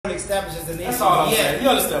established as a nation. That's all I'm saying. You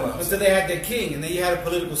understand what I'm saying? Until they had their king, and then you had a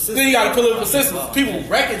political system. Then you got a political system. People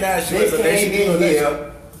recognize you as a nation. They came in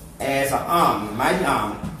here as an army, mighty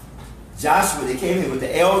army. Joshua, they came in with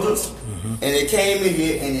the elders, and they came in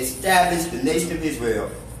here and established the nation of Israel.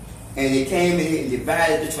 And they came in here and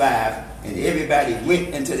divided the tribe, and everybody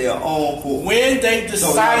went into their own court. When they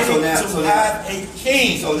decided to have a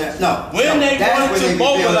king. When they wanted to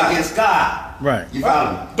mobilize against God. Right. You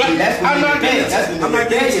follow me? But see, that's when I'm not getting that's when the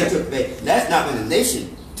rebellion it. took place. That's not when the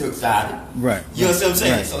nation took side. Right. You know what I'm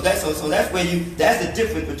saying? Right. So that's where that's the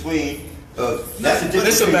difference between that's the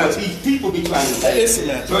difference between what these people be trying to say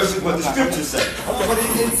versus what the scriptures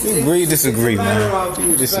say. Agree, disagree, man.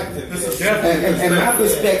 And my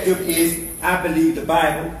perspective is, I believe the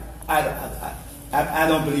Bible. I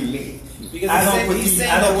don't believe me. Because he's saying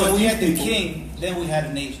that when we had the king, then we had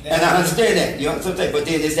a nation. And I understand that. You know what I'm saying? But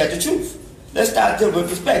then is that the truth? Let's start dealing with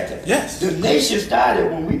perspective. Yes. The nation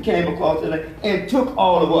started when we came across the land and took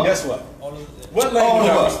all of us. Guess what? What language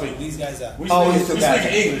are we speaking? These guys are. We speak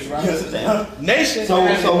English, right? Yes, nation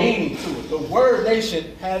has a meaning to it. The word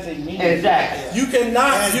nation has a meaning. Exactly. You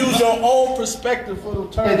cannot use your own perspective for the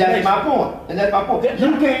term And that's nation. my point. And that's my point.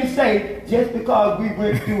 You can't say just because we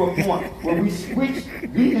went through a point where we switched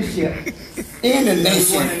leadership in the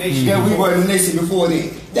nation that we were the nation before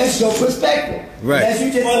then. That's your perspective. Right. That's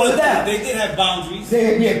you just put it down. They did have boundaries.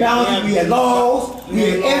 We had boundaries, we had laws, we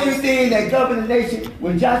had everything that governed the nation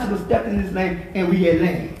when Joshua stepped in his land and we had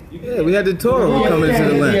land. Yeah, we had the Torah coming into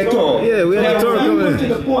the land. Yeah, we had the Torah coming coming in.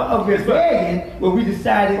 To the point of rebellion where we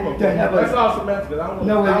decided to have a... That's awesome, man.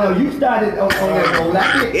 No, you started on that road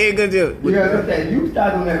like this. Yeah, good deal. You know what I'm saying? You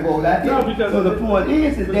started on that road like this. So the point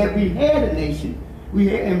is that we had a nation. We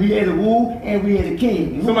had a rule and we had a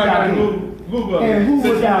king. Somebody got to Google. And who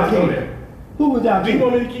was our king? Who was our king? Do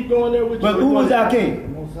you want me to keep going there with you? But who was our king?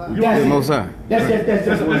 The Most High.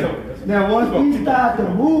 That's now once we start to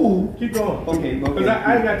move, keep going. Okay. Because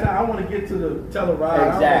I ain't got time. I want to get to the tell a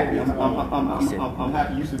ride. Exactly. I'm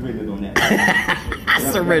happy you surrendered on that. I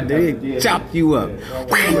surrendered. He chopped you up. So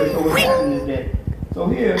what happened is that, so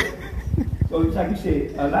like you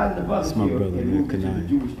said, a lot of the brothers here moved into the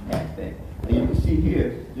Jewish aspect. And you can see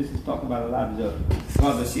here, this is talking about a lot of the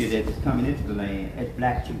brothers here that is coming into the land as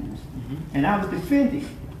black Jews. And I was defending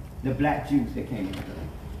the black Jews that came into the land.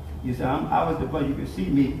 You see, I was the brother, you can see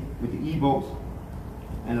me with the Ebos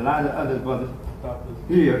and a lot of other brothers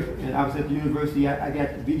here. And I was at the university, I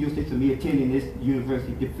got video sticks of me attending this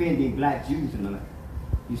university defending black Jews in the land.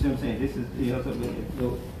 You see what I'm saying? This is, you know, so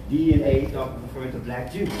DNA referring to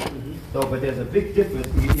black Jews. So, but there's a big difference.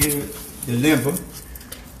 You hear the limber.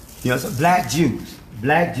 You know, so black Jews.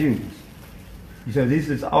 So this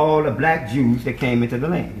is all the black Jews that came into the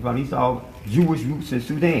land. You follow? These are all Jewish roots in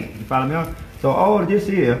Sudan. You follow me? So all of this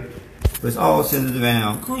here was all centered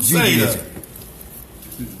around Judaism.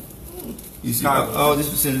 You see, all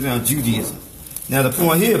this was centered around Judaism. Now the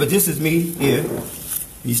point here, but this is me here.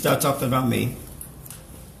 You start talking about me.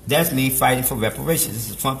 That's me fighting for reparations. This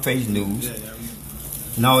is front page news.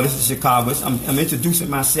 No, this is Chicago. I'm introducing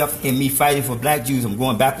myself and me fighting for black Jews. I'm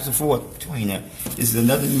going backwards and forth between that. This is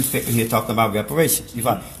another newspaper here talking about reparations.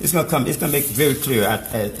 It's gonna make it very clear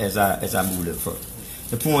as I move a little further.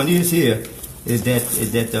 The point is here is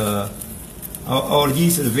that all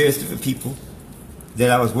these are the various different people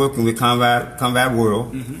that I was working with, Conrad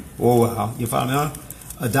World, wow, you follow me?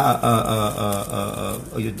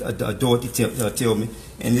 Dorothy Tillman,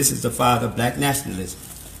 and this is the father of black nationalism.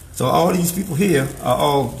 So all these people here are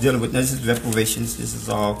all dealing with, now this is reparations, this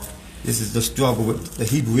is the struggle with the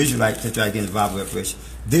Hebrew Israelites that try to get involved with reparations.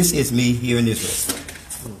 This is me here in Israel.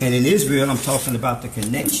 And in Israel, I'm talking about the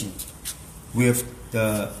connection with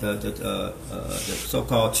the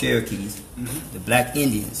so-called Cherokees, the black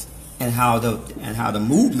Indians, and how the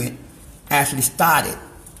movement actually started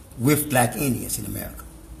with black Indians in America,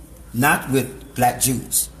 not with black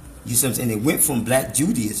Jews. You see what I'm saying? It went from black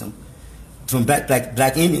Judaism, from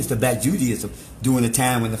black Indians to black Judaism during the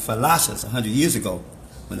time when the Falashas, 100 years ago,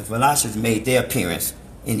 when the Falashas made their appearance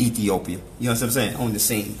in Ethiopia. You know what I'm saying? On the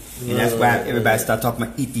scene. And that's why everybody started talking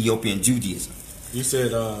about Ethiopian Judaism. You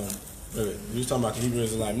said, you talking about the Hebrew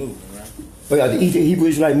Israelite movement, right? Well, yeah, the Hebrew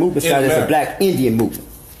Israelite movement started as a black Indian movement.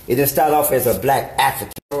 It didn't start off as a black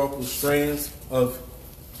African. Historical strands of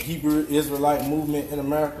Hebrew Israelite movement in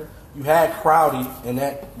America. You had Crowdy and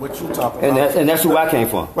that what you talking about. And that's who I came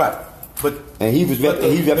from. Right. And he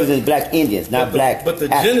represented black Indians, not black But the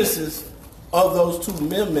Africans. genesis of those two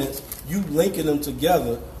amendments, you linking them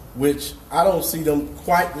together, which I don't see them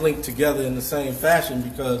quite linked together in the same fashion,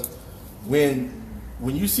 because when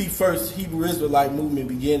you see first Hebrew Israelite movement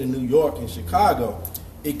begin in New York and Chicago,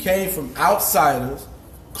 it came from outsiders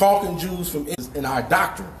caulking Jews from in our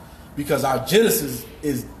doctrine, because our Genesis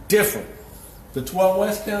is different. The 12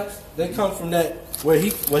 West camps, they come from that what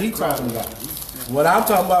he talking about. What I'm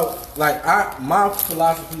talking about, like my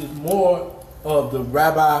philosophy is more of the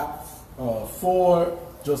Rabbi Ford,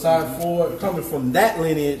 Josiah Ford, coming from that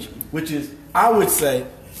lineage, which is, I would say,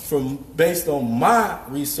 based on my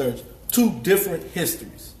research, two different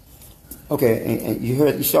histories. Okay, and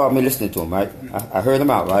you saw me listening to him, right? I heard him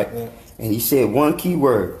out, right? Yeah. And he said one key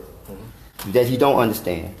word that he don't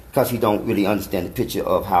understand, because he don't really understand the picture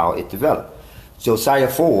of how it developed. Josiah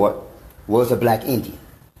Ford was a black Indian.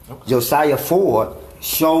 Okay. Josiah Ford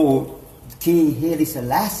showed King Haile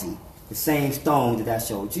Selassie the same stone that I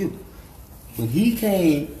showed you. When he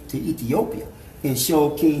came to Ethiopia and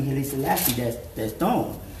showed King Haile Selassie that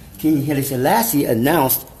stone, King Haile Selassie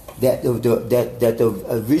announced that the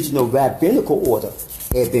original rabbinical order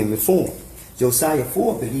had been reformed. Josiah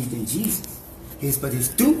Ford believed in Jesus, but his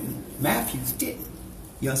student Matthews didn't.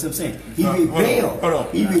 You know what I'm saying? He rebelled. Hold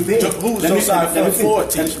on. He rebelled. Who's Josiah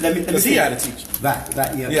Ford teaching? Because he had a teacher.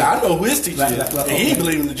 Right. Yeah, I know who his teacher is. Well, and he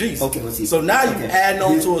believed in Jesus. Okay, well, see. So now you adding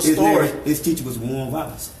on to a story. His teacher was Warren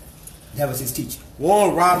Robinson. That was his teacher.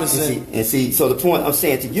 Warren Robinson. And see, so the point I'm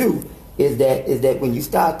saying to you is that when you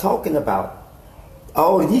start talking about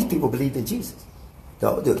all of these people believed in Jesus,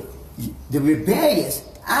 the rebellious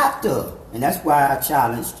after, and that's why I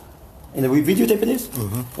challenged, and we videotaping this?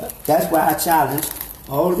 Mm-hmm. That's why I challenged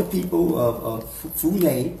all of the people of Fune,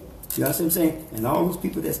 you know what I'm saying, and all those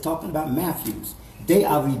people that's talking about Matthews. They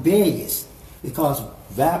are rebellious because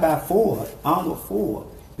Rabbi Ford, Arnold Ford,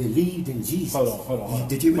 believed in Jesus. Hold on.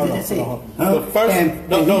 Did you read that say? The first,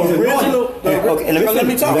 the original. Okay, let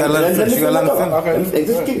me talk.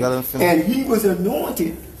 Okay. And he was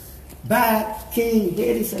anointed by King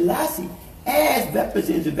Haile Selassie as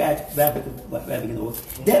representative Vatican order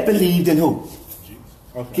that believed in who?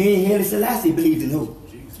 Okay. King Haile Selassie believed in who?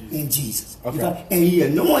 In Jesus. Okay. And he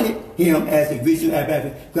anointed him as the original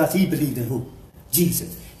Vatican because he believed in who?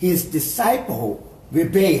 Jesus. His disciple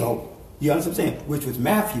rebelled. You know what I'm saying? Which was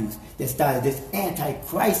Matthews that started this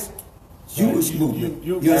anti-Christ Jewish movement.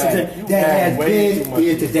 You know what I'm saying? That has been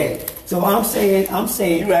here today. So I'm saying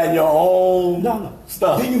you had your own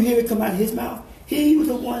stuff. Didn't you hear it come out of his mouth? He was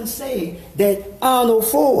the one saying that Arnold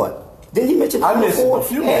Ford. Didn't he mention Arnold Ford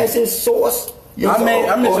as his source? You know,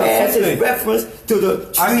 or as his reference to the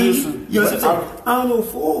tree? You know what I'm saying?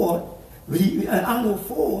 Arnold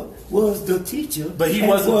Ford was the teacher, but he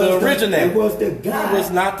wasn't the originator. He was the guy. He was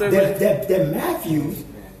not the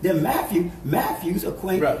Matthews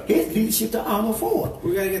acquainted his leadership to Arnold Ford.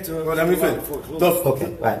 We gotta get to it. Well, let me finish.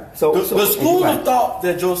 Okay, right. The school of thought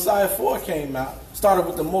that Josiah Ford came out started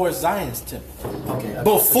with the Morey Zionist temple. Okay.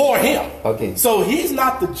 Before him. Okay. So he's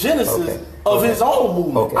not the genesis of his own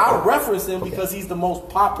movement. Okay. I reference him because he's the most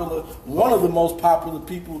popular, one of the most popular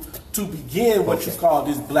people to begin what you call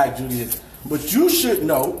this Black Judaism. But you should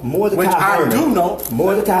know, which I do know.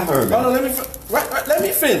 Mordecai Herman. No, let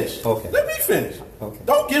me finish. Okay. Let me finish. Okay.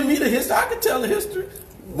 Don't give me the history. I can tell the history.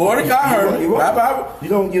 Mordecai Herman. Rabbi.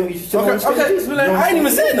 You Okay. I ain't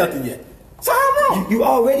even said nothing yet. So I'm wrong. You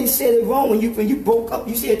already said it wrong when you broke up.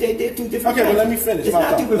 You said they're two different. Okay, well let me finish it's my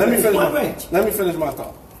not thought. Let me range. finish my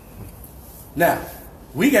thought. Now,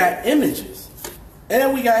 we got images,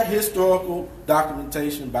 and we got historical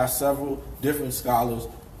documentation by several different scholars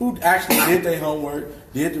who actually did their homework,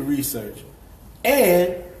 did the research,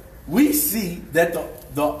 and we see that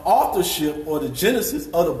the authorship or the genesis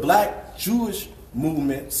of the Black Jewish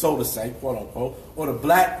movement, so to say, quote unquote, or the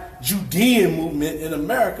Black Judean movement in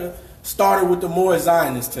America started with the Morey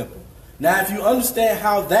Zionist temple. Now, if you understand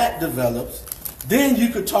how that develops, then you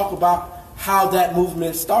could talk about how that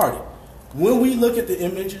movement started. When we look at the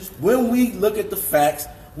images, when we look at the facts,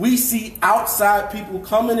 we see outside people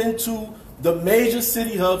coming into the major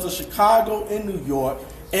city hubs of Chicago and New York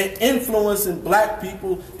and influencing black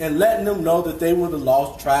people and letting them know that they were the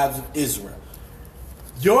lost tribes of Israel.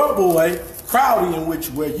 Your boy, Crowdy,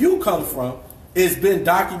 where you come from, it's been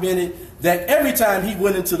documented that every time he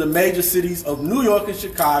went into the major cities of New York and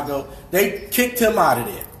Chicago, they kicked him out of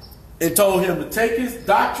there and told him to take his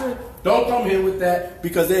doctrine, don't come here with that,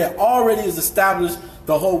 because they had already established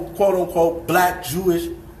the whole quote-unquote Black Jewish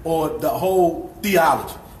or the whole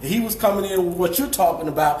theology. And he was coming in with what you're talking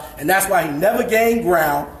about, and that's why he never gained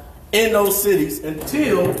ground in those cities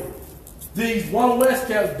until these One West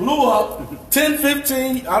camps blew up 10,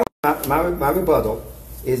 15. My rebuttal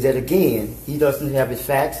is that, again, he doesn't have his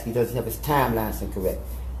facts, he doesn't have his timelines incorrect.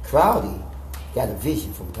 Crowdy got a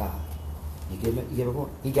vision from God. You get a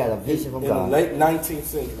point? He got a vision from God. In the late 19th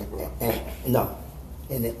century, bro. No,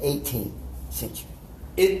 in the 18th century.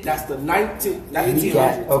 That's the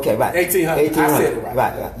 1800s. Okay, right. 1800s. I said it right.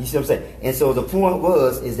 Right. You see what I'm saying? And so the point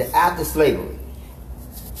is that after slavery,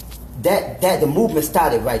 that the movement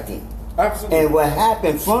started right then. Absolutely. And what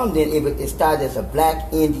happened from then, it started as a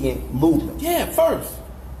black Indian movement. Yeah, first.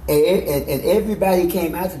 And everybody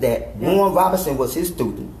came after that. Warren Robinson was his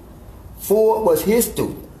student. Ford was his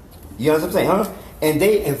student. You know what I'm saying, huh?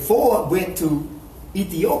 And Ford went to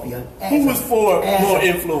Ethiopia. Who was Ford more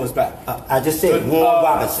influenced by? I just said Warren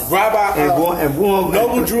Robinson. Warren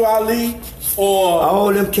Noble Drew Ali, or all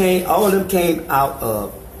of them came out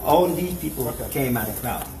of all of these people came out of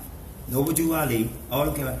Cloud. Noble Drew Ali, all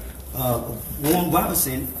of them came out. Warren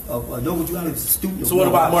Robinson Noble Drew Ali was a student. So what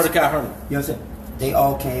about Mordecai Herman? You know what I'm saying? They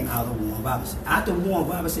all came out of Warren Robinson. After Warren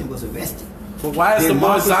Robinson was arrested. But why is the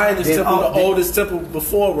Mount Zionist temple the oldest temple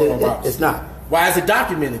before Warren Robinson? It's not. Why is it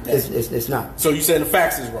documented that? It's not. So you saying the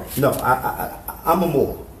facts is wrong? No, I'm a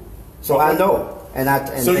Moor, so I know.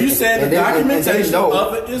 So you said the documentation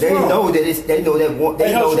of it is wrong. They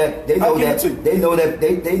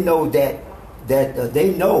know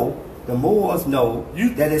the Moors know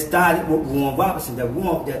that it started with Warren Robinson.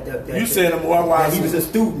 You said Warren Robinson. He was a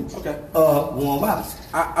student of Warren Robinson.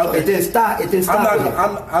 It didn't start.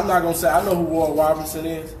 I'm not gonna say I know who Warren Robinson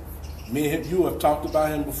is. Me and him, you have talked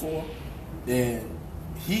about him before. And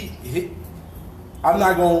I'm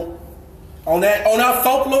not gonna on that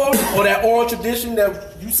folklore or that oral tradition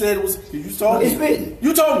that you said it was. You told me. It's written.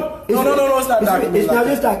 You told me. No, it's not documented. It's not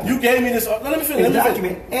just documented. You gave me this. Let me finish. It's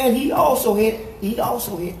documented. And he also had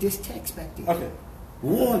this text back there. Okay.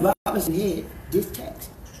 Warren Robinson had this text.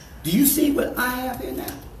 Do you see what I have here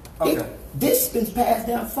now? Okay. This been passed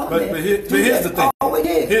down from but here's the thing. Oh, it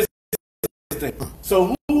is. Here's the thing.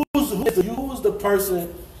 So who was the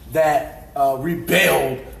person that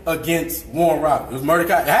rebelled against Warren Robinson? It was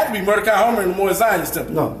Mordecai. It had to be Mordecai Herman and the Morey Zionist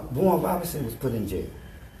temple. No, Warren Robinson was put in jail.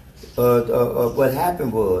 What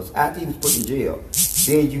happened was, after he was put in jail,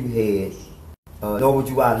 then you had Noble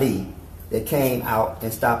Drew Ali that came out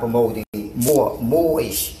and started promoting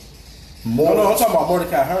Moorish. No, I'm talking about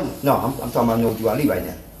Mordecai Herman. No, I'm talking about Noble Drew Ali right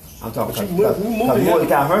now. I'm talking because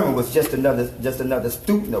Mordecai Herman was just another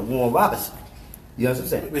student of Warren Robinson. You know what I'm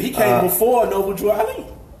saying? But he came before Noble Drew Ali.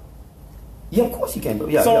 Yeah, of course he came.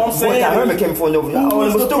 Yeah, so I'm saying, Herman came before Noble. Who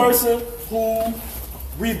was the person who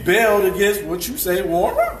rebelled against what you say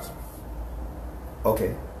Warren Robinson?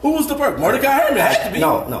 Okay. Who was the person? Mordecai Herman had to be.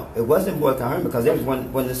 No, it wasn't Mordecai Herman because they was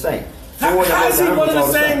one the same. How is he one of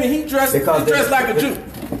the same and he dressed like a Jew?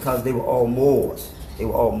 Because they were all Moors. They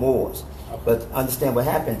were all Moors. But understand what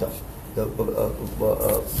happened though.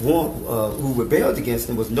 One who rebelled against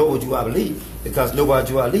them was Noble Drew Ali, because Noble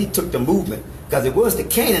Drew Ali took the movement, because it was the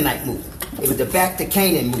Canaanite movement. It was the back to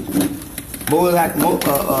Canaan movement.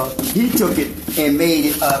 He took it and made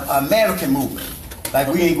it an American movement. Like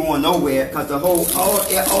we ain't going nowhere, because all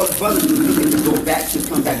the brothers were looking to come back to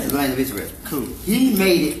the land of Israel. Cool. He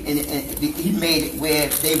made it, and he made it where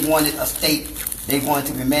they wanted a state. They wanted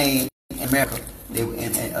to remain in America. They were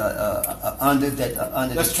under the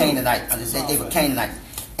Canaanite. They were Canaanites,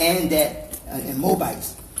 and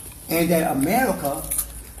Moabites, and that America.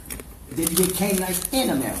 They get Canaanites in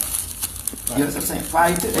America. Right. You know what I'm saying?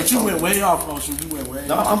 Prior to that. But you went way off, Howshua. You went way.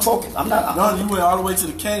 No, I'm focused. I'm not. You went all the way to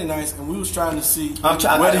the Canaanites, and we was trying to see. I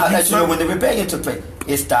let you know when the rebellion took place.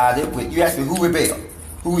 It started with. You asked me who rebelled.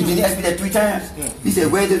 Did you ask me that 3 times? Yeah. He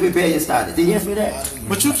said, "Where did rebellion started?" Did you ask me that?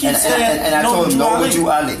 But you keep saying. And I told him, "Noble Drew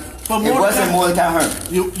Ali." It wasn't Mordecai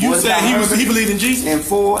Herman. You said he believed in Jesus? And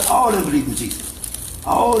Ford, all of them believed in Jesus.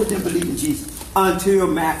 All of them believed in Jesus until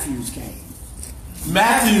Matthews came.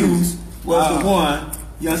 Matthews was the one,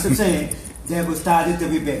 you know what I'm saying, that was started the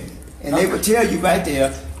rebellion. And they would tell you right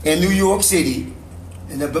there in New York City,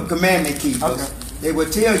 in the Commandment Keepers, they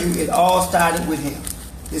would tell you it all started with him.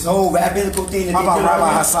 This whole rabbinical thing. How about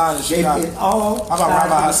Rabbi Hassan in Chicago? How about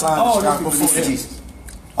Rabbi Hassan in Chicago before Jesus?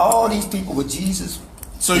 All these people were Jesus.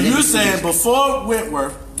 So you're saying before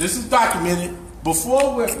Whitworth, this is documented,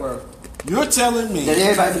 before Whitworth, you're telling me that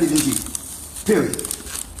everybody believes in Jesus. Period.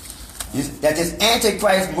 That this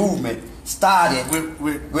Antichrist movement started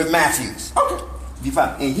with Matthews. Okay.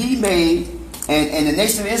 And he made, and the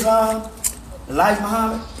Nation of Islam, Elijah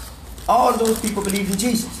Muhammad, all of those people believed in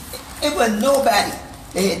Jesus. It wasn't nobody.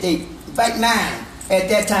 They had their right mind at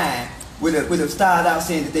that time would have started out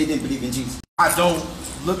saying that they didn't believe in Jesus. I don't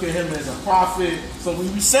look at him as a prophet. So when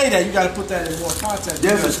you say that, you got to put that in more context.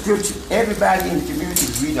 There's a scripture. Everybody in the community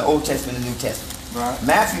is reading the Old Testament and the New Testament. Right.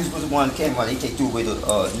 Matthews was the one that came on. They threw away the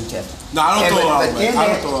New Testament. No, I don't throw all that.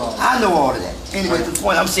 I know all of that. Anyway, the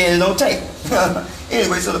point I'm saying it on tape.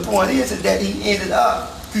 Anyway, so the point is that he ended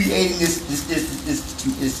up creating this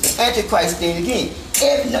Antichrist thing again.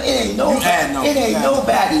 It ain't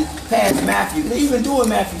nobody past Matthew. They even doing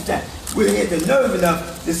Matthew's time. We had the nerve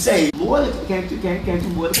enough to say Mordecai came to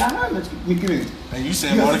Mordecai Herman's community. And you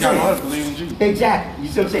said Mordecai Herman believed in Jesus. Exactly.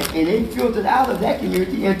 You see what I'm saying? And they filtered out of that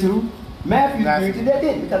community into Matthew's community that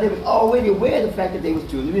didn't, because they was already aware of the fact that they was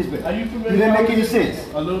children of Israel. Are you familiar? Do that make any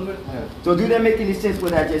sense? A little bit. Yeah. So do that make any sense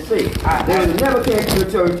what I just said? They would have never came to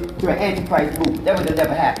a church to an Antichrist movement. That would have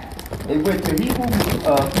never happened. They went to Hebrew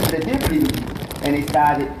people that did believe in Jesus, and they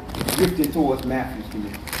started drifting towards Matthew's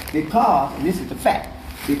community. Because, and this is the fact,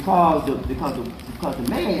 because the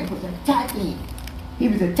man was attacking. He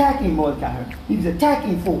was attacking Mordecai. He was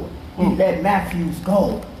attacking Ford. He let Matthews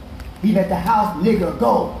go. He let the house nigger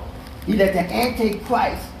go. He let the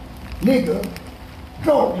Antichrist nigger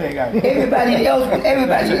go. Everybody else,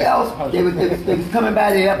 they was coming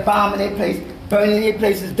by there, bombing their place, burning their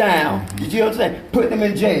places down. You see what I'm saying? Putting them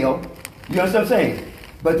in jail. You know what I'm saying?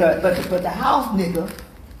 But the house nigger,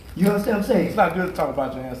 you understand what I'm saying? It's not good to talk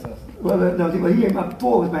about your ancestors. Well, no, he ain't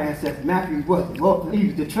before was my ancestor. Matthew wasn't. Well, he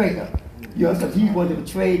was the traitor. You know what I'm saying? He wanted to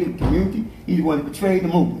betray the community. He wanted to betray the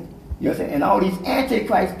movement. You know what I'm saying? And all these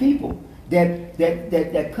Antichrist people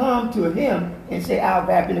that come to him and say our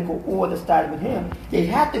rabbinical order started with him, they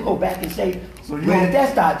have to go back and say, where did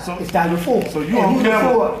that start? It started with Ford. So you don't care.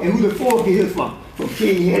 And who the Ford get his from? From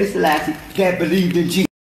King Haile Selassie that believed in Jesus.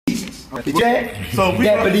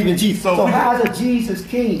 That believe in Jesus. So how's a Jesus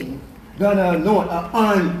king gonna anoint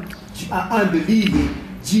an unbelieving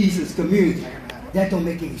Jesus community? That don't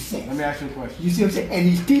make any sense. Let me ask you a question. You see what I'm saying? And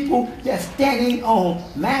these people that's standing on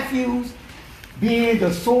Matthews being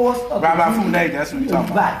the source of Rabbi Funay, that's what you're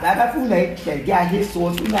talking about. Right, Rabbi Funay that got his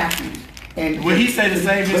source from Matthews. And will he say the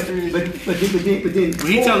same history? But then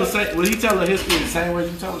will he tell the history the same way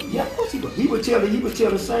you tell it? Yeah, of course he would. He would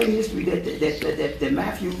tell the same history that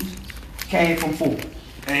Matthews came from Ford.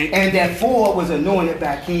 And that Ford was anointed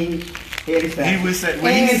by King Haile Selassie. He would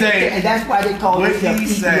say, and that's why they call themselves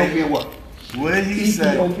Ethiopian what? Would he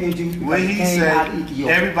say? Ethiopian Jews because they came out of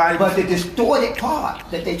Ethiopia. Everybody. But the distorted part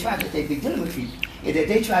that they be dealing with people is that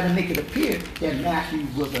they try to make it appear that Matthew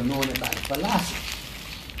was anointed by the philosophy.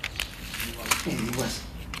 And he wasn't.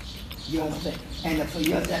 You know what I'm saying?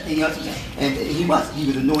 And he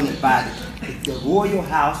was anointed by the royal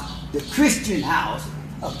house, the Christian house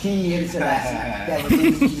of King Haile Selassie that was in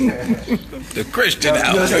Ethiopia. The Christian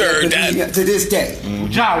house, heard that. To this day.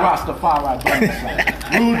 Jah Rastafari,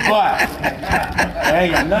 rude boy. I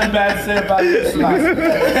ain't got nothing bad to say about this.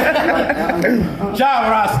 Jah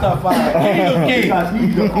Rastafari, because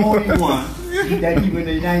he's the only one that even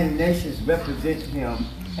the United Nations represents him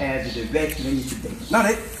as a direct lineage today. No,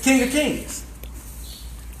 they King of Kings.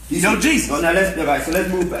 You know Jesus. Oh, now let's move back. Let's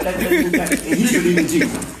move back. And he believes in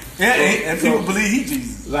Jesus. Yeah, and people believe he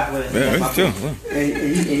Jesus. Right, well, and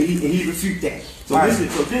he refute that. So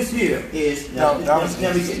this here is now we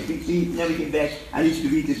get back. I need you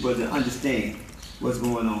to read this, brother, to understand what's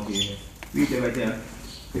going on here. Read that right there,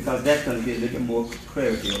 because that's going to get a little bit more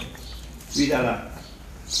clarity. Read that out.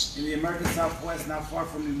 In the American Southwest, not far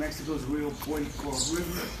from New Mexico's Rio Puerto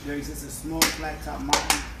River, there exists a small flat-top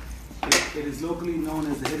mountain. It is locally known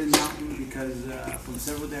as the Hidden Mountain because from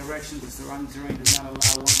several directions, the surrounding terrain does not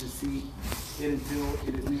allow one to see it until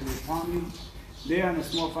it is nearly upon you. There, on a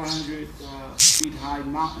small 500 feet high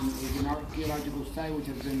mountain, is an archaeological site which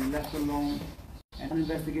has been left alone and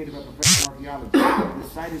uninvestigated by professional archaeologists. The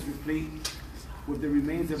site is replete with the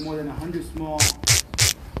remains of more than 100 small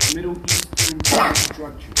Middle Eastern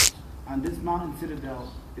structures. On this mountain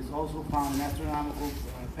citadel is also found an astronomical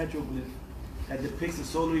petroglyph that depicts a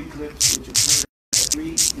solar eclipse which occurred at 3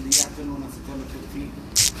 in the afternoon on September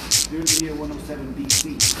 15th during the year 107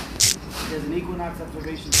 BC. There's an equinox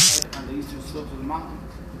observation site on the eastern slopes of the mountain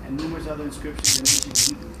and numerous other inscriptions in ancient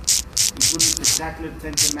Hebrew, including the spectacular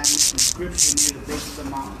Ten Commandments inscription near the base of the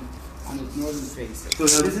mountain on its northern face. So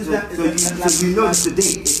you notice the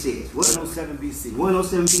date it says. 107 BC.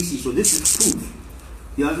 107 BC. So this is proof.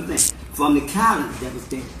 You understand? From the calendar that was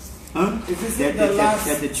there.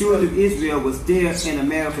 That the children of Israel was there in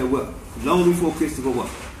America what? Long before Christopher what?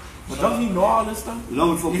 But don't he know all this stuff?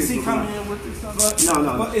 Long before Is he Christopher coming in with this stuff?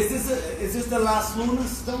 No. But is this the last lunar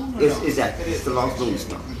stone? Exactly. It's the last lunar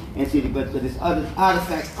stone. And see, but there's other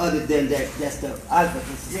artifacts other than that. That's the artifact.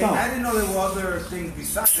 It's the stone. I didn't know there were other things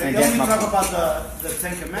besides that. And They only that's talk about the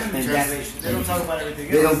Ten Commandments translation. They don't talk about everything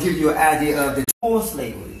else. They don't give you an idea of the before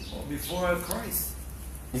slavery. Before Christ.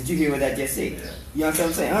 Did you hear what I just said? You know what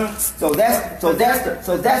I'm saying? Huh? So that's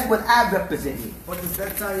what I represent here. But does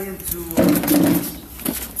that tie into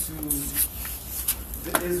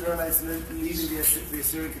the Israelites leaving the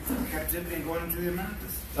Assyrian captivity and going into the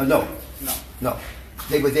Americas? No. No.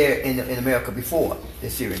 They were there in America before the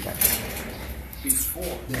Assyrian captivity.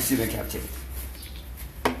 Before? The Assyrian captivity.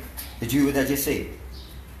 Did you hear what I just said?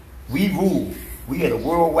 We ruled. We had a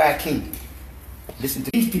worldwide kingdom. Listen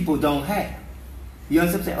to these people don't have. You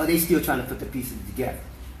understand what I'm saying? Or they still trying to put the pieces together.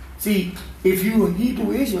 See, if you're a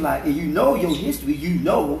Hebrew Israelite and you know your history, you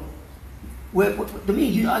know what I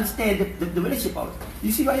mean, you understand the relationship of it.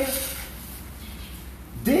 You see right here?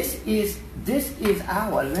 This is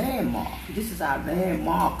our landmark. This is our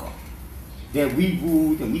landmarker that we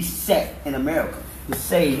ruled and we set in America to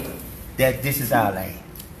say that this is our land.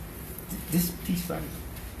 This piece right here,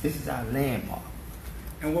 this is our landmark.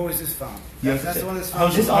 And where was this found? Yes, That's the one that's For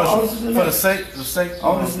found. the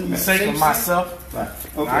sake of myself, Right.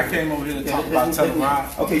 Okay. I came over here to talk about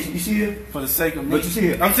Telluride. Okay, you see here? For the sake of me. What you see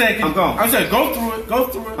here? I'm saying, I'm gone. I'm saying, go through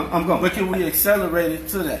it. I'm gone. But can we accelerate it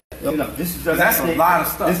to that? No, this is the That's last a thing. lot of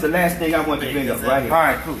stuff. This is the last thing I want to bring up right here. All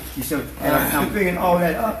right, cool. You see, and I'm bringing all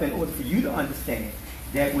that up in order for you to understand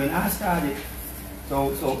that when I started, so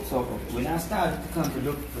when I started to come to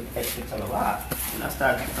look at the Telluride, when I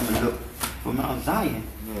started to come and look for Mount Zion,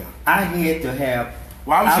 I had to have.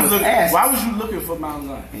 Why was you looking for Mount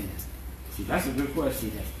Zion? See, That's a good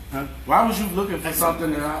question. Huh? Why was you looking for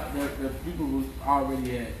something that people was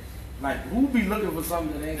already had? Like, who be looking for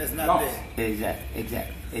something that ain't That's not lost? there.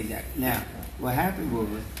 Exactly. Now, what happened was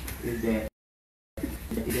is that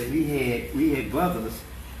we had brothers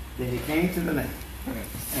that had came to the land,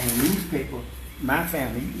 and the newspaper. My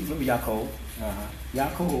family, you remember Yaakov?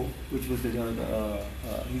 Yaakov, which was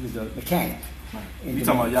he was the mechanic. You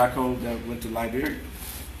talking about Yaakov that went to Liberia?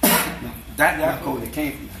 No, That Yaakov that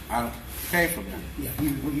came from there. I came from there. Yeah, he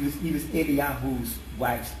was Eliyahu's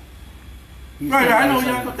wife. Right, I know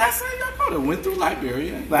Yaakov. That's Yaakov that went through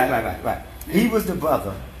Liberia. Right. He was the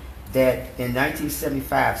brother that in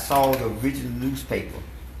 1975 saw the original newspaper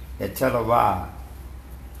that Telluride,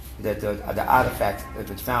 that the artifact that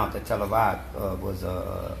was found at Telluride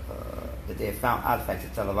that they had found artifacts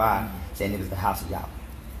at Telluride saying it was the house of Yahweh.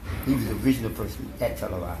 He was the original person at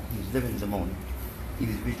Telluride. He was living in Zamoni. He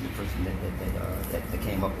was the original person that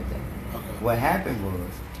came up with that. Okay. What happened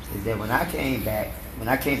is that when I came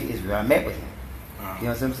to Israel, I met with him. You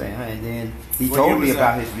know what I'm saying? And then he told me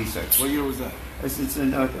about his research. What year was that? It's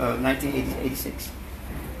in 1986.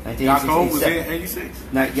 Yaakov was here in 86?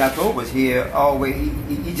 Now, Yaakov was here all the way.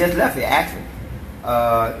 He just left here, actually.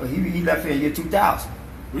 He left here in the year 2000.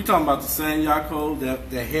 We talking about the same Yaakov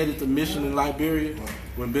that headed the mission in Liberia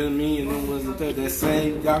when Benjamin and them wasn't there. That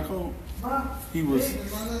same Yaakov? He was,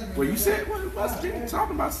 well, you said, what was it?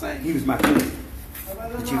 Talking about saying? He was my cousin.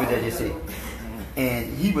 The Jew that just said.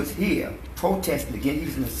 And he was here protesting against, he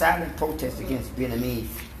was in a silent protest against Benjamin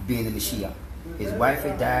being the Mashiach. His wife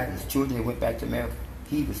had died, his children had went back to America.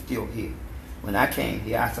 He was still here. When I came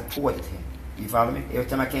here, I supported him. You follow me? Every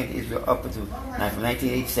time I came to Israel, up until from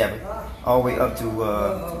 1987, all the way up to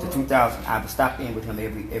 2000, I would stop in with him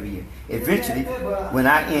every year. Eventually, when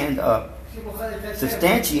I end up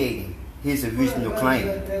substantiating his original claim,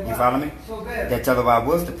 you follow me? That Telluride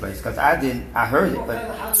was the place, because I heard it, but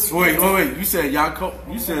wait. You said Yaakov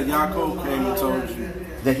came and told you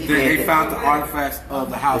that they found the artifacts of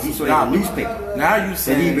the house of Yahweh. Newspaper. Now you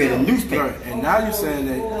saying that he read a newspaper. Right, and now you're saying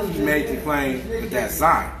that he made the claim that that's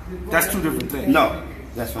Zion. That's two different things. No,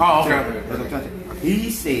 that's what I'm okay. That's what I'm saying.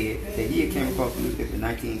 He said that he had came across the newspaper in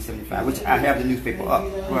 1975, which I have the newspaper up.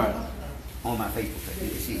 Right. On my Facebook page, you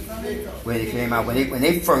can see where they came out. When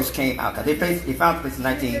they first came out, because they found the place in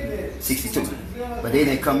 1962, but they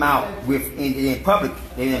didn't come out with they didn't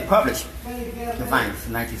publish the findings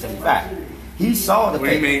in 1975. He saw the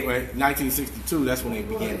paper. You mean 1962? That's when they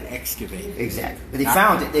began to excavate. Exactly. But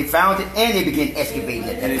they found it, and they began excavating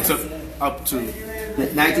it. And it took up to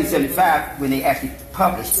 1975 when they actually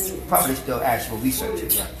published the actual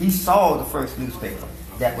research. He saw the first newspaper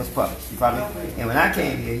that was published. You follow me? And when I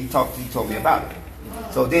came here, he told me about it.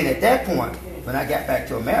 So then at that point, when I got back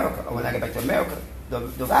to America,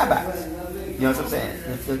 the rabbis, you know what I'm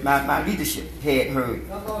saying? My leadership had heard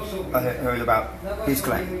about his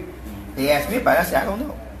claim. They asked me about it. I said, I don't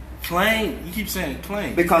know. Claim? You keep saying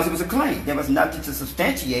claim. Because it was a claim. There was nothing to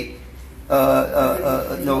substantiate.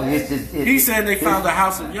 He said they found the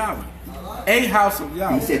house of Yahweh. A house of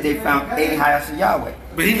Yahweh. He said they found a house of Yahweh.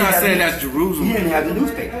 But he's not saying that's Jerusalem. He didn't have the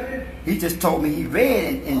newspaper. He just told me he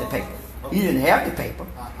read in the paper. He didn't have the paper.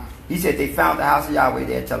 He said they found the house of Yahweh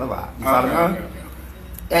there at Telluride. You follow me?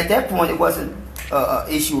 At that point, it wasn't an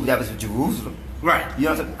issue that was in Jerusalem. Right. You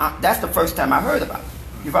know what I'm saying? That's the first time I heard about it.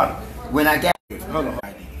 You follow me? When I got Hold on.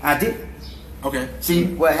 I did. Okay. See,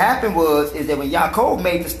 what happened is that when Yaakov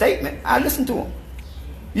made the statement, I listened to him.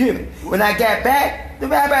 You hear me? When I got back, the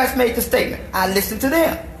rabbis made the statement. I listened to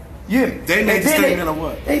them. You hear me? They made the statement of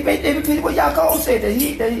what? They repeated what Yaakov said, that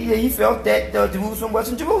he felt that Jerusalem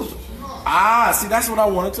wasn't Jerusalem. Ah, see, that's what I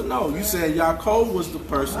wanted to know. You said Yaakov was the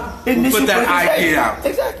person who put that idea out.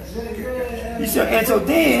 Exactly. You see, and so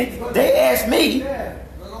then they asked me,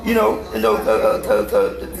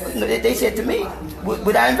 they said to me,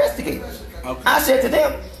 would I investigate? Okay. I said to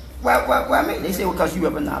them, why me? They said, well, because you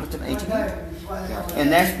have a knowledge of ancient Hebrew.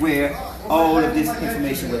 And that's where all of this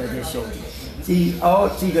information that I just showed you. See,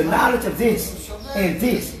 the knowledge of this and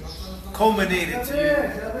this culminated to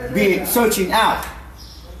you being searching out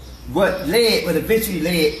what eventually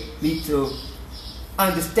led me to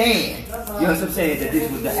understand, you know what I'm saying, that this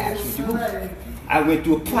was the actual Jerusalem. I went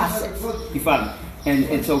through a process, you follow me?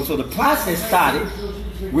 And so the process started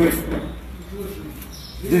with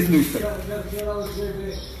this newspaper.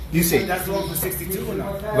 You see? That's the one from 62 or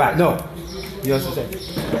not? Right, no. You know what I'm saying?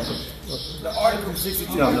 The article from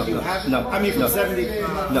 62. No. I mean from 70.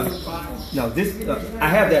 No. This I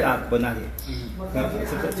have that out, but not here.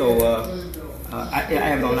 I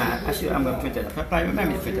have it online. I'm gonna print that out. I probably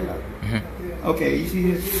remember to print that out. Okay, you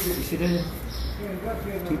see this? You see that?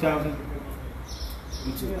 2000.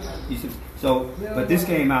 You see? So, but this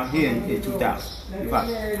came out here in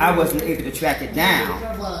 2000. I wasn't able to track it down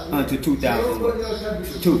until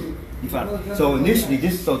 2002. You follow? So initially,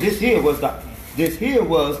 this here was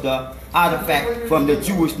the artifact from the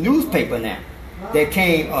Jewish newspaper now that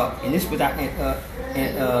came up, and this was I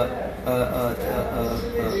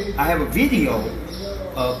have a video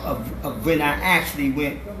of when I actually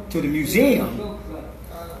went to the museum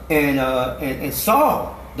and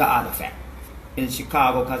saw the artifact in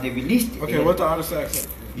Chicago because they released it. Okay, what the artifact say?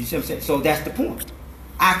 You see what I'm saying? So that's the point.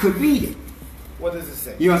 I could read it. What does it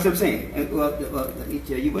say? You know what I'm saying? Well, let me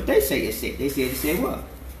tell you what they say it said. They said what?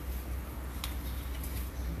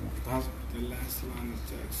 The last line of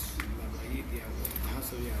text.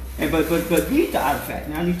 And but read the artifact.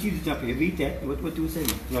 Now I need you to jump here. Read that. What do it say?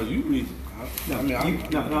 No, you read it. No. I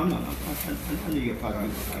knew you were probably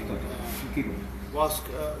keep it. While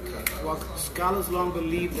scholars long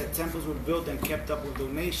believed that temples were built and kept up with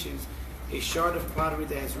donations, a shard of pottery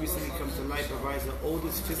that has recently come to light provides the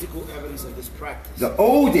oldest physical evidence of this practice. The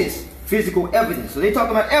oldest physical evidence. So they're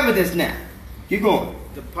talking about evidence now. Keep going.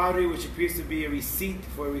 The pottery, which appears to be a receipt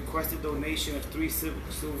for a requested donation of 3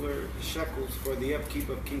 silver shekels for the upkeep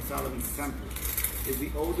of King Solomon's temple, is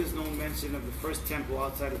the oldest known mention of the first temple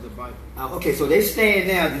outside of the Bible. Okay, so they're saying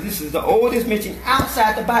now that this is the oldest mention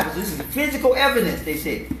outside the Bible. So this is physical evidence, they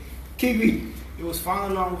said. Keep reading. It was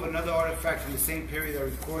found along with another artifact from the same period that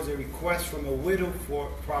records a request from a widow for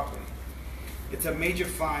property. It's a major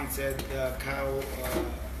find, said Kyle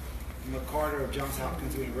McCarter of Johns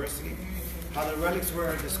Hopkins University. How the relics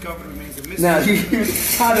were discovered remains a mystery. Now,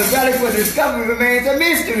 how the relics were discovered remains a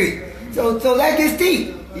mystery. So that gets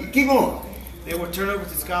deep. Keep on. They were turned over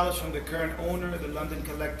to scholars from the current owner, the London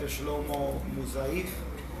collector Shlomo Musaif,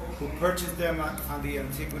 who purchased them on the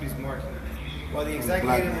antiquities market. While the exact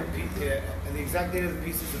date of the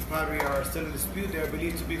pieces of pottery are still in dispute, they are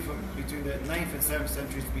believed to be from between the 9th and 7th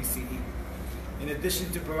centuries BCE. In addition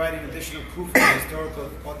to providing additional proof of the historical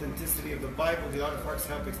authenticity of the Bible, the artifacts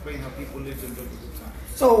help explain how people lived in biblical times.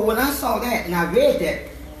 So when I saw that and I read that,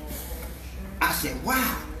 I said,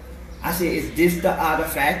 wow. I said, is this the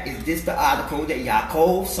artifact? Is this the article that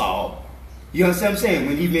Yaakov saw? You understand what I'm saying?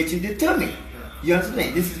 When he mentioned it to me. You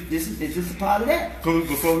understand? This is a part of that.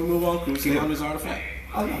 Before we move on, can we see on this artifact?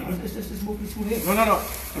 Oh no, let's move here. No.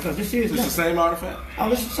 Because this here is the same artifact? Oh,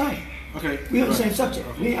 this is the same. Okay. We on the same subject.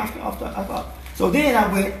 We ain't off. So then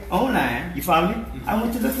I went online, you follow me? I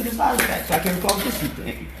went to look at this artifact, so I came across this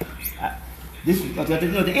thing.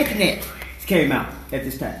 The internet came out at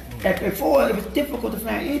this time. Before, it was difficult to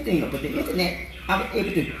find anything, but the internet, I was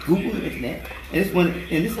able to Google the internet,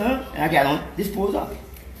 and I got on, this pulls up,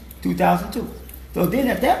 2002. So then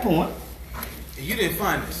at that point... You didn't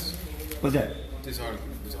find this? What's that? This article.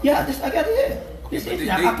 Yeah, I got it here. This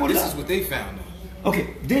is what they found.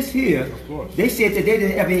 Okay, this here, they said that they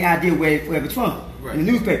didn't have any idea where it was from, right, in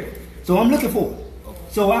the newspaper. So I'm looking for it. Okay.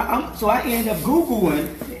 So I ended up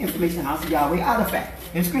Googling the information House of Yahweh artifact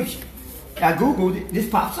inscription. I Googled it, this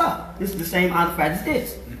pops up. This is the same artifact as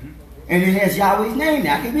this. Mm-hmm. And it has Yahweh's name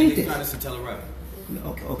now. I can read this. They found this in Colorado.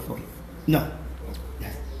 Okay. No.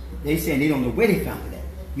 They said they don't know where they found it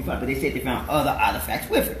at. But they said they found other artifacts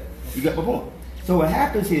with it. You got my point? So what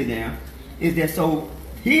happens here now is that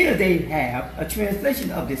here they have a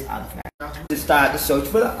translation of this artifact. They started to search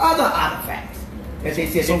for the other artifacts. As they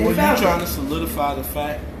said, so were you trying to solidify the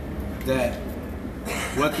fact that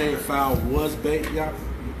what they found was Beit Yahweh?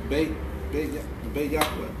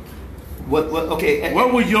 Okay.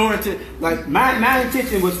 What were your intent? Like my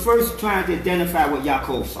intention was first trying to identify what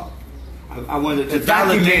Yaakov saw. I wanted to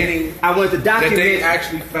document. I wanted to document that they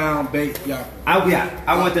actually found Beit Yahweh.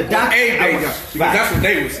 I want to document. Because that's what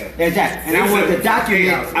they were saying. Exactly. And I want to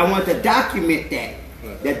document. I want to document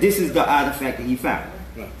that this is the artifact that he found.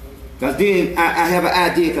 Because then I have an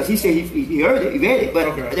idea. Because he said he heard it, he read it,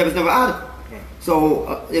 but there was never an article.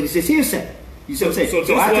 So it was just hearsay. You see what I'm saying? So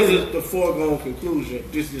this wasn't the foregone conclusion.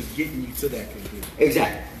 This is getting you to that conclusion.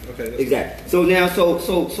 Exactly. Okay. Exactly. So now,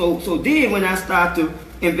 so then when I start to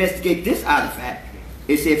investigate this artifact,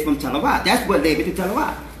 it said from Tel Aviv. That's what led me to Tel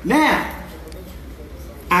Aviv. Now,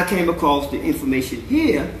 I came across the information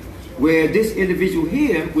here, where this individual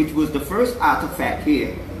here, which was the first artifact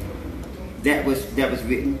here, that was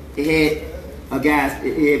written. It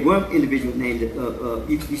had one individual named.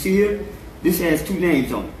 You see here, this has two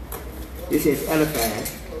names on it. This has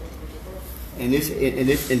Eliphaz, and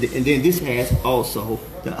then this has also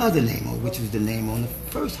the other name on, which was the name on the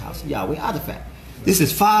first house, Yahweh artifact. This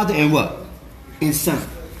is father and what? And son.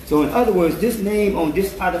 So in other words, this name on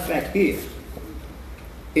this artifact here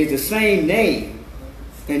is the same name,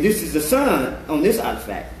 and this is the son on this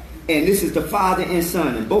artifact, and this is the father and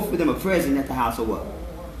son, and both of them are present at the house of what?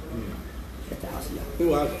 At the house of Yahweh.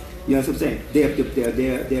 Who are they? You know what I'm saying? They're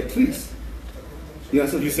priests. You know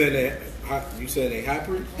what I'm saying? You said they high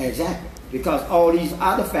priest? Exactly. Because all these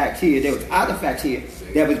artifacts here, there was artifacts here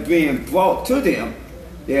that was being brought to them.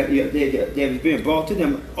 There was being brought to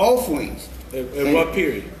them offerings. In what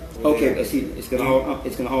period? Okay, let's see. It's gonna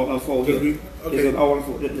all unfold here. It's gonna all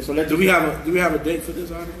unfold. So do we have a date for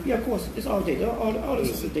this article? Yeah, of course. It's all dated. All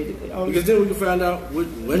this is dated. Because then we can find out what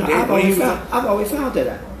date. I've always found that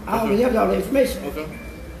out. I already have all the information. Okay.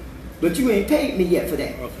 But you ain't paid me yet for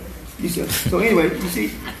that. Okay. You see? So anyway, you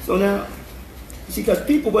see. So now. See, because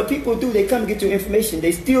what people do, they come and get your information,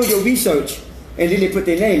 they steal your research, and then they put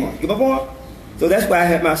their name on it. You get my point? So that's why I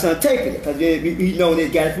had my son taping it, because he know they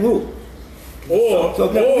got it from who. Or it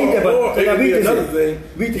could be another thing.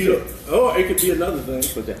 Or it could be another thing.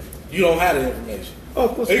 What's that? You don't have the information. Oh,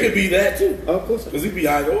 of course. It could be that too. Oh, of course. Because it could be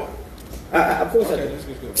either or. Of course I do.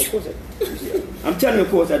 Of course I do. I'm telling you,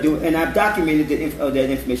 of course I do, and I've documented that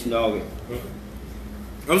information already.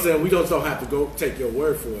 I'm saying we don't have to go take your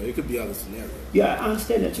word for it. It could be other scenarios. Yeah, I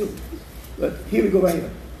understand that too. But here we go right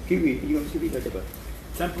here. Keep reading. You want to read that?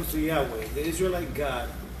 Temples to Yahweh. The Israelite God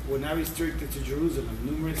were not restricted to Jerusalem.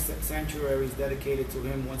 Numerous sanctuaries dedicated to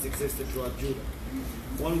him once existed throughout Judah.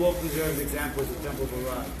 One well-preserved example is the Temple of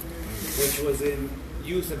Arad, which was in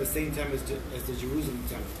use at the same time as the Jerusalem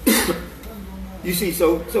temple. You see,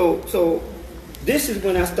 so this is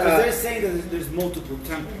when I start. They're saying that there's multiple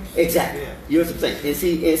temples. Exactly. Yeah. You know what I'm saying? And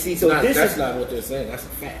see. So that's not what they're saying. That's a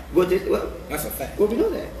fact. That's a fact. Well, we know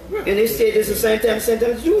that. Right. And they said it's the same time as the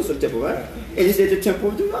Jerusalem temple, right? And they said the temple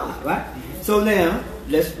of Judah, right? So now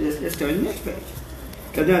let's turn to the next page.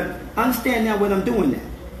 Because now understand now what I'm doing now.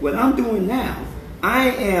 What I'm doing now, I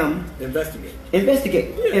am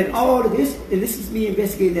investigating. Yeah. And all of this, and this is me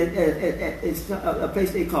investigating at a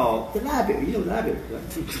place they call the library. You know the library,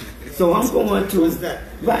 right? So I'm going to what's that?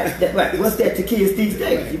 Right. What's that to kids these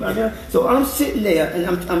days? You know what I mean? So I'm sitting there and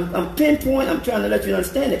I'm pinpoint. I'm trying to let you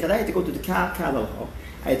understand it because I had to go to the Kylo Hall.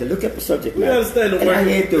 I had to look up the subject matter. We understand the work.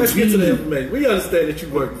 Let's get to the read. information. We understand that you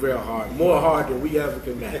work very hard, more hard than we ever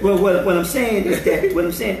can imagine. Well, what I'm saying is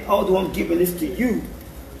that although I'm giving this to you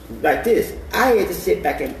like this, I had to sit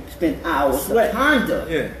back and spend hours to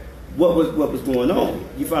ponder what was going on.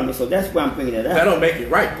 You follow me? So that's why I'm bringing it up. That don't make it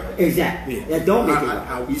right, though. Exactly. Yeah. That don't make it right.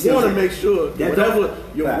 I want to make sure that whatever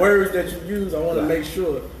your words that you use, I want to make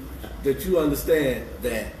sure that you understand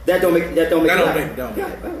that don't make it right.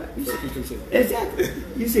 Right. You see? Exactly.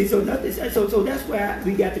 You see, so that's why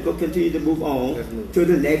we got to go continue to move on to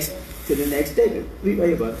the next statement. Read right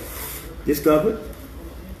here, brother. Discovered.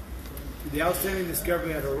 The outstanding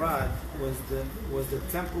discovery at Arad was the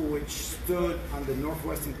temple which stood on the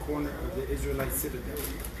northwestern corner of the Israelite citadel.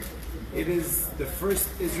 It is the first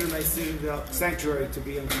Israelite citadel sanctuary to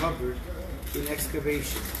be uncovered in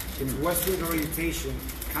excavation. Its westward orientation,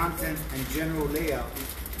 content, and general layout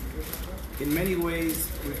in many ways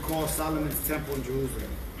recall Solomon's temple in Jerusalem.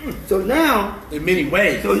 So now, in many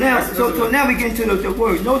ways. So now we get into the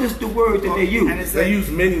word. Notice the word that they use. They use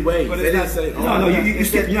many ways. But they didn't say. You're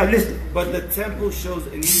not listening. But the temple shows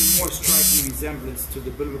an even more striking resemblance to the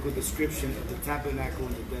biblical description of the tabernacle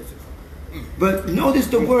in the desert. But notice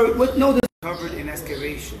the word. Notice covered in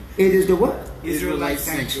excavation. It is the what? Israelite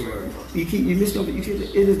sanctuary. You missed over. It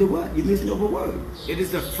is the what? You missed over a word. It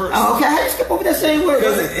is the first. Oh, okay, how do you skip over that same word?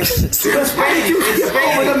 Because why did you skip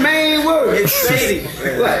over the main word? It's stating.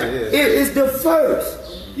 Right. It is the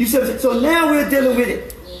first. You said so. Now we're dealing with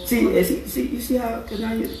it. See, you see how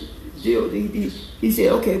Kananyah deal. He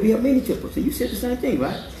said, okay, we have many temples. So you said the same thing,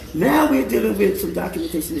 right? Now we're dealing with some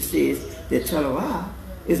documentation that says that Torah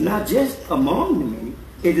is not just among the many.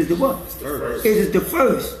 It is the what? It is the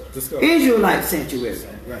first Israelite sanctuary.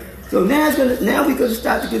 Right. So now we're going to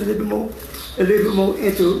start to get a little bit more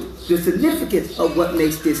into the significance of what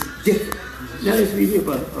makes this different. Now let's read here,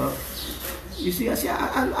 brother. You see, I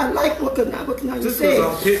like what Kananyah just said.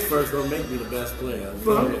 Just because I'm picked first don't make me the best player. That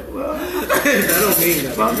don't mean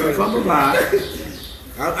that. From a ride.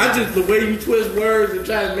 I just, the way you twist words and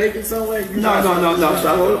try to make it some way. No.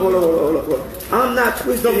 So hold on. I'm not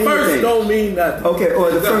twisting the first anything. Don't mean nothing. Okay,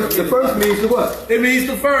 or the first means the what? It means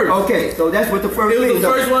the first. Okay, so that's what the first means. It was the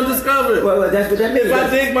first one discovered. Well, that's what that means. If I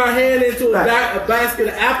dig my hand into a basket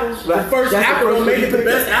of apples, the first apple don't make it the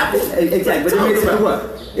best apple. Exactly, but it makes it the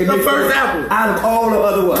what? The first apple. Out of all the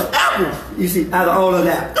other what? Apples. You see, out of all of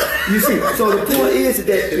that. You see, so the point is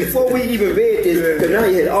that before we even read this,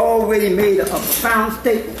 Kananyah had already made a profound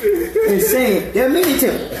statement in saying there are many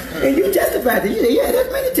temples. And you testified that. You said, yeah,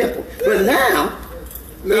 there's many temples. But now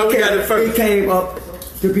it came up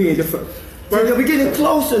to being the first. So we're getting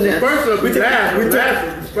closer now. First,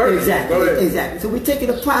 Exactly. So we're taking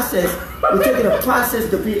a process. We're taking a process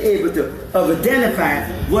to be able to identify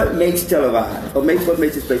what makes televised or what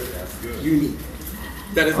makes this place unique.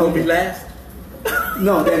 That is going to be last.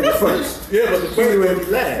 No, that's the first. Yeah, but the first will be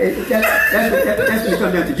last. That's when it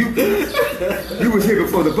comes down to you. You was here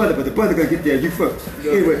before the brother, but the brother gonna get there. You first.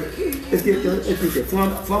 Yeah. Anyway, let's get there.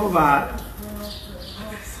 From a ride.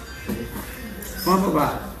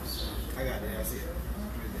 I got it. I see it.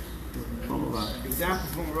 From a ride. Example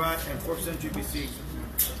from a ride in 4th century BC.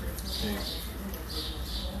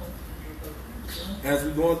 As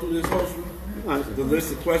we're going through this Howshua, the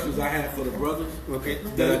list of questions I have for the brothers. Okay.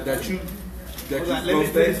 That you. Let me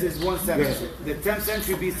finish this one sentence. The 10th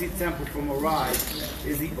century BC temple from Morey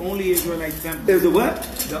is the only Israelite temple. There's a what?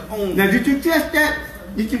 The only. Now, did you test that?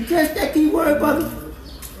 Did you test that key word, brother?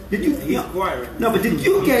 Did you? He's acquiring. No, but did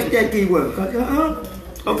you catch that key word?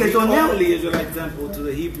 Okay, so now. The only Israelite temple to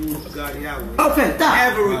the Hebrew God Yahweh. Okay, stop.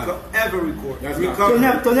 Ever recorded. That's So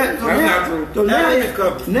not true.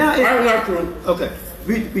 Now That's not true. Okay.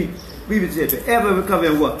 Read it. Ever recover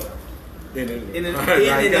in what? In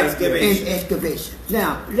excavation. In excavation.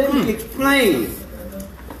 Now, let me explain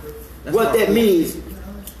what that means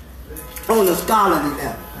on a scholarly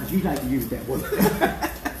level. You like to use that word.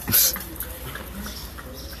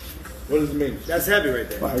 What does it mean? That's heavy right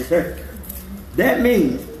there. That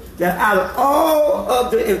means that out of all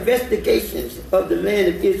of the investigations of the land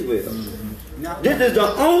of Israel, this is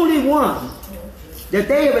the only one that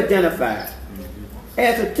they have identified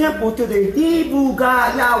as a temple to the Hebrew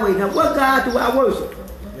God Yahweh. Now, what God do I worship?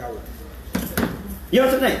 Yahweh. You know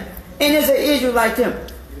what I'm saying? And it's an Israelite temple.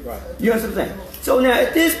 Right. You know what I'm saying? So now,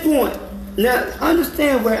 at this point, now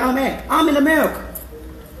understand where I'm at. I'm in America.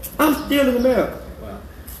 I'm still in America. Wow.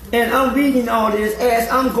 And I'm reading all this as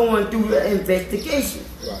I'm going through the investigation.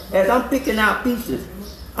 Right. As I'm picking out pieces,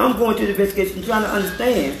 I'm going through the investigation trying to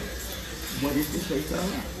understand what is this place all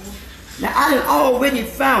about. Now, I done already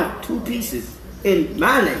found 2 pieces in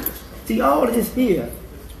my language. See, all of this here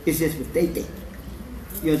is just what they think.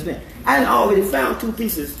 You understand? I done already found 2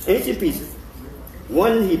 pieces, ancient pieces.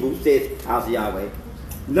 One in Hebrew says, House of Yahweh.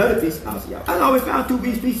 Another piece, House of Yahweh. I done already found 2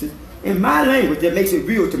 pieces in my language that makes it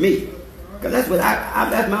real to me. Because that's what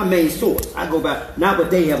that's my main source. I go by, not what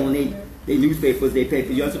they have on their newspapers, their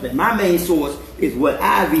papers. You understand? My main source is what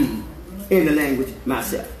I read in the language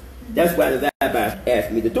myself. That's why the rabbis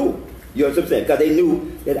asked me to do it. You know what I'm saying? Because they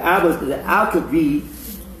knew that I could read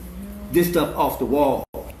this stuff off the wall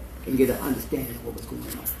and get an understanding of what was going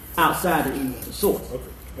on outside of any other source.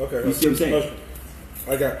 Okay. You see what I'm saying?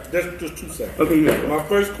 I got just 2 seconds. Okay, yeah. My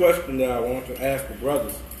first question that I want to ask the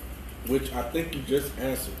brothers, which I think you just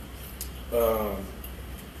answered,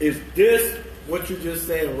 is this what you're just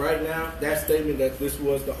saying right now? That statement that this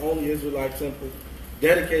was the only Israelite temple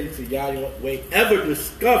dedicated to Yahweh ever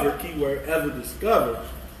discovered, keyword ever discovered.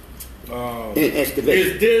 In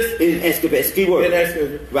excavation. Is this in excavation? Keyword. In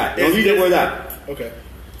excavation. Right. Don't leave that word out. Okay.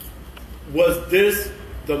 Was this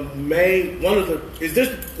the main is this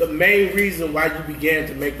the main reason why you began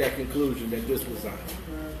to make that conclusion that this was on?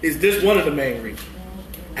 Is this one of the main reasons?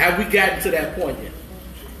 Have we gotten to that point yet?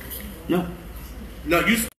 No. No,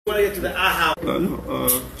 you want to get to the aha.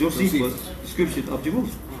 Josephus' description of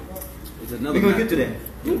Jerusalem. It's another. We're gonna get to that.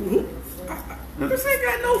 This ain't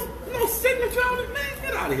got no signature on it, man.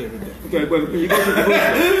 Get out of here with that. Okay, but when you go to the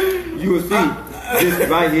book, you will see this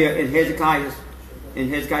right here in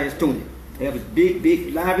Hezekiah's tunic. They have a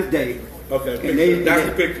big live day. Okay, That's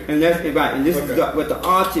the picture. And that's right. And this is what the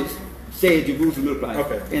artists say Jerusalem look like.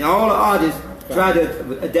 Okay. And all the artists try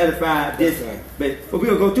to identify this, but we're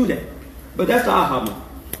gonna go through that. But that's the aha moment.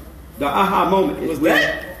 The aha moment is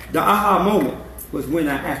the aha moment was when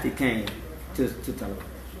I actually came to Taiwan,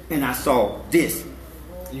 and I saw this.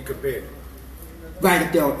 You compared. Right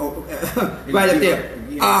up there, right up there.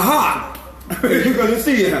 Aha! You're gonna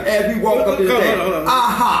see it as we walk up in the day.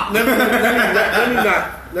 Aha!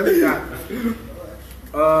 Let me not.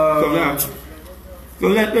 So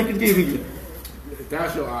let's continue.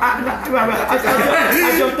 That's your I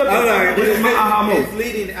jumped up. This is my aha moment. It's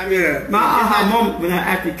leading. I mean, My aha moment when I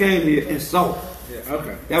actually came here and saw. Yeah,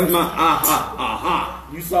 okay. That was my aha.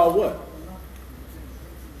 You saw what?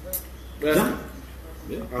 Something.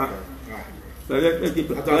 Yeah. Okay. All right. So let's get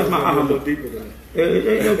I thought that's it my was aha a little moment. deeper than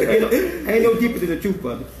that. Ain't no deeper than the truth,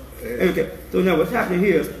 brother. Okay. So now what's happening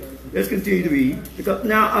here? Let's continue to read, because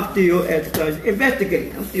now I'm still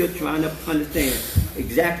investigating. I'm still trying to understand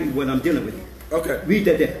exactly what I'm dealing with here. Okay. Read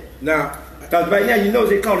that there. Now, Because right now you know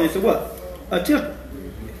they call it a what? A temple.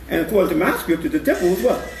 And according to my scripture, the temple was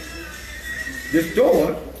what?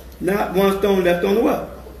 Destroyed, not one stone left on the what?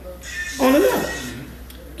 On another.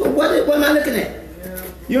 So what am I looking at?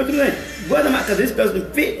 You know what I'm saying? What am I? Because this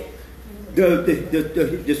doesn't fit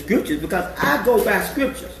the scriptures, because I go by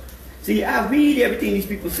scriptures. See, I read everything these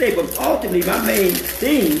people say, but ultimately my main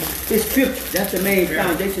thing is scripture. That's the main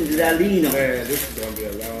foundation that I lean on. man, this is gonna be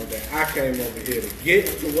a long day. I came over here to get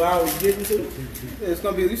to where I was getting to. it's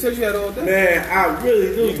gonna be. You said you had all day. Man, I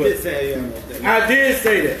really do. You but did say you had all day. I did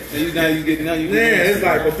say that. And now you get. Man, it's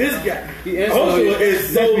like, but this guy, Howshua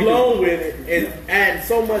is so long with it and adding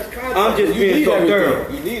so much content. I'm just being so thorough.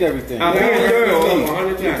 You need everything. I'm being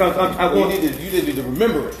thorough because I want. You need to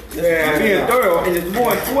remember it. I'm being thorough, and it's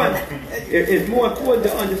more important. It's more important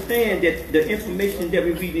to understand that the information that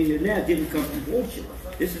we're reading here now didn't come from Howshua.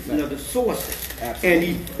 This is another source, and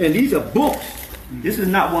these are books. This is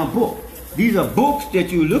not one book. These are books that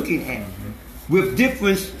you're looking at with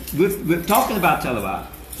different. We're talking about Televised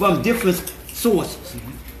from different sources.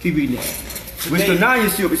 Keep reading that. Which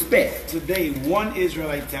Kananyah should respect. Today, one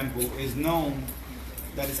Israelite temple is known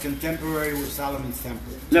that is contemporary with Solomon's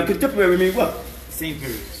temple. Now, contemporary means what? Same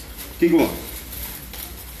periods. Keep going.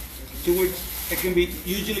 To which it can be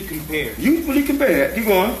usually compared. Usually compared. Keep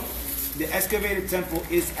going. The excavated temple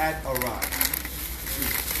is at Arad.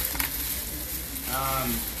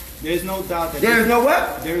 There's no doubt that There is no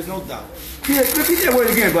what? there is no doubt. Repeat that word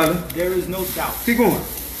again, brother. There is no doubt Keep going.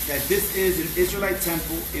 that this is an Israelite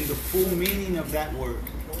temple in the full meaning of that word,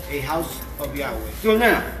 a house of Yahweh. So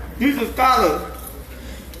now, these are scholars.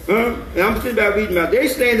 And I'm sitting back reading about. They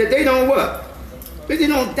saying that they don't what? They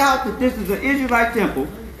don't doubt that this is an Israelite temple,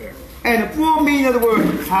 and the full meaning of the word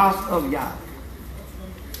house of Yahweh.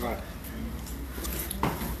 Right.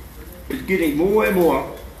 It's getting more and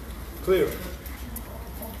more Clear.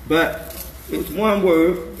 but it's one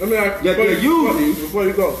word Let me ask that they're using before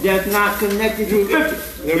you go. that's not connected to Scripture.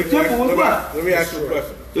 The temple was what? Let me ask you a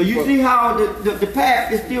question. So you see how the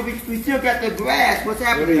path is still, we still got to grasp what's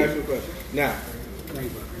Let me happening. ask you a question. Now,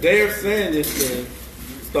 they're saying this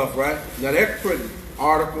stuff, right? Now they're putting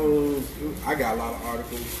articles. I got a lot of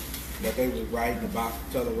articles that they were writing about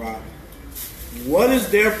Televised. What is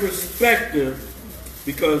their perspective?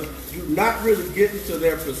 Because you're not really getting to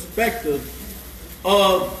their perspective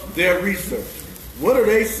of their research. What are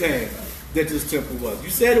they saying that this temple was? You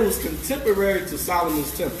said it was contemporary to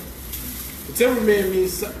Solomon's temple. Contemporary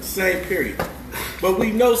means same period. But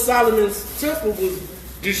we know Solomon's temple was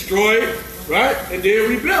destroyed, right? And then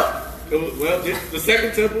rebuilt. It was, well, the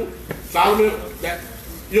second temple, Solomon, that,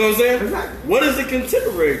 you know what I'm saying? Exactly. What is it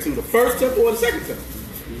contemporary to? The first temple or the second temple?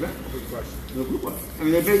 I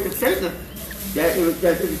mean, they made the statement that it was in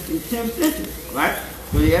the 10th century, right?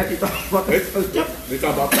 So they actually talk about the first temple. They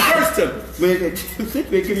talk about the first temple. But in the 10th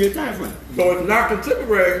century, give me a time frame. So it's not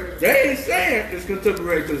contemporary. They ain't saying it's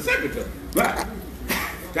contemporary to the second temple. Right.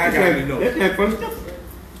 That guy didn't know. That's the first temple.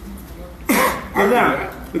 So now,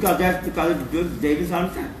 because it's David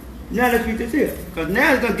Solomon's time. Now let's read this here. Because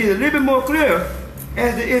now it's going to get a little bit more clear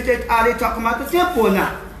as to is that, are they talking about the temple or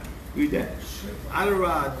not? Read that.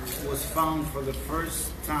 Al-Arad was found for the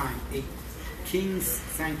first time a king's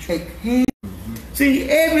sanctuary. A king. See,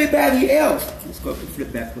 everybody else. Let's go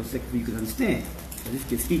flip back for a second so you can understand. So this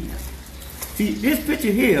gets deep now. See, this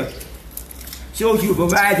picture here shows you a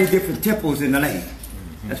variety of different temples in the land.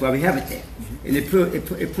 That's why we have it there. And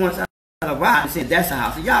it points out why? Saying that's the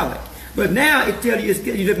house of Yahweh. But now it tells you, it's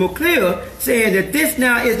getting a little more clear, saying that this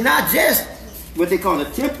now is not just what they call a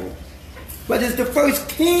temple, but it's the first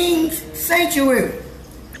king's sanctuary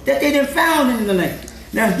that they done found in the land.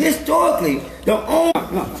 Now historically, the only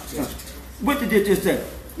what did they just say?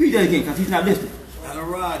 Read that again, because he's not listening.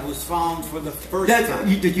 Arad was found for the first time.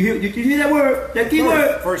 Did you hear that word? That key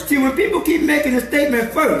word? First. See, when people keep making a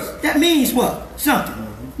statement first, that means what? Something.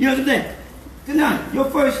 You know what I'm saying?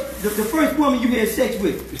 Kananyah, the first woman you had sex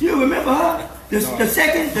with, you remember her? The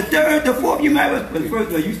second, the third, the fourth, you might have. But the first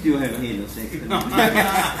one, you still haven't had no sex.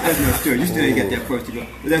 That's no story. You still ain't got that first to go.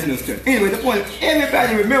 But that's no story. Anyway, the point is,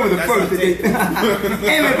 everybody remember the first that they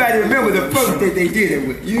everybody remember the first that they did it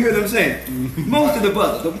with. You hear what I'm saying? Most of the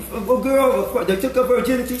brothers, a girl that took up her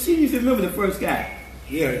virginity, she used to remember the first guy.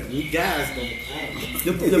 Yeah, you guys don't.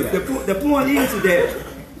 The point is that,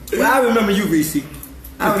 well, I remember you, Reese.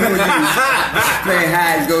 I remember you playing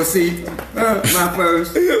hide and go seek. My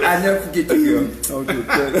first. I never forget you, girl.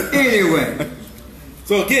 Anyway.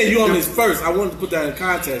 So again, you on this first. I wanted to put that in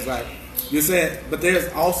context. Like you said, but there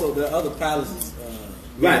are other palaces.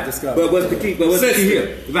 Right. But what's the key? But what's the key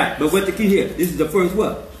here? Right. But what's the key here? This is the first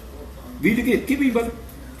what? Read it again. Keep reading, brother.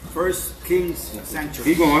 First king's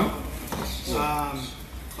sanctuary. Keep going.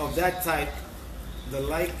 Of that type, the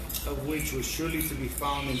like of which was surely to be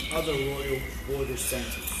found in other royal border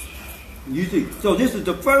centers. You see, so this is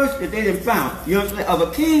the first that they done found. You know what I'm saying? Of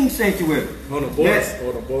a king's sanctuary. On the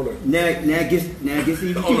border. Now gets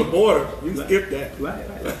even on the border. You skip that. Right.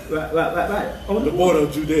 On the border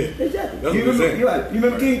of Judea. Exactly. You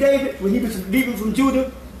remember King David when he was leaving from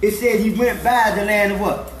Judah? It said he went by the land of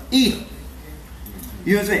what? Edom.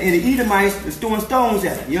 You know what I'm saying? And the Edomites were throwing stones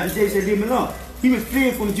at him. You know what I'm saying? They said leave him alone. He was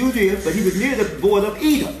fleeing from Judea, but he was near the border of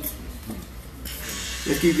Edom.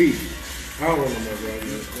 Let's keep reading. I don't want no more right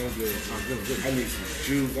now. I need some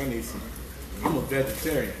juice. I'm a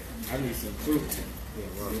vegetarian. I need some fruit.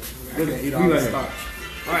 I can't eat all the starch.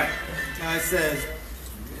 All right. Now it says,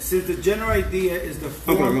 since the general idea is the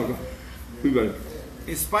form,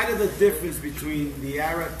 in spite of the difference between the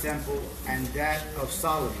Arab temple and that of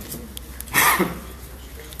Solomon,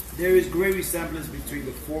 there is great resemblance between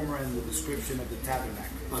the former and the description of the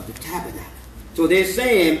tabernacle. Of the tabernacle. So they're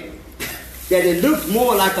saying that it looks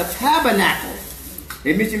more like a tabernacle.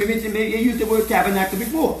 They used the word tabernacle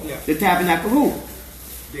before. Yeah. The tabernacle who?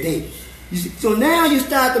 David. You see, so now you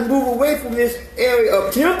start to move away from this area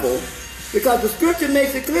of temple, because the scripture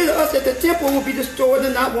makes it clear to us that the temple will be destroyed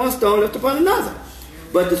and not one stone left upon another.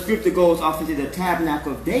 But the scripture goes off into the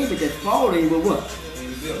tabernacle of David that's falling with what?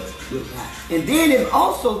 And then it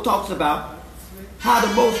also talks about how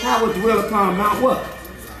the Most High will dwell upon Mount what?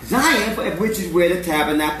 Zion, which is where the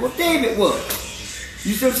tabernacle of David was.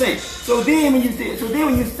 You see what I'm saying? So then when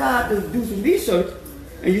you start to do some research,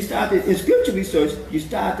 and you start to in scripture research, you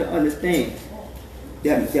start to understand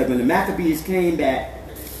that when the Maccabees came back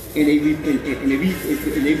and they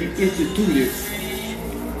reinstituted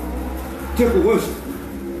temple worship,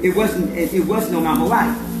 it wasn't on Mount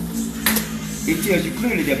Morey. It tells you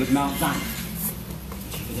clearly that was Mount Zion.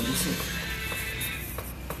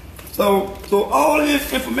 So all of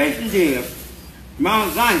this information there,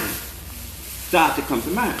 Mount Zion, starts to come to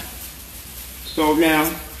mind. So now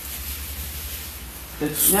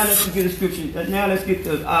let's get a scripture. Now let's get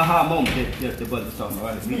the aha moment that the brother's talking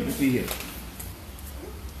about. Let's be here.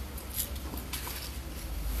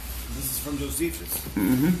 This is from Josephus.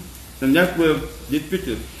 Mm-hmm. And that's where this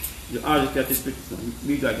picture, the artist got this picture from.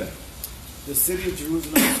 Read like that. The city of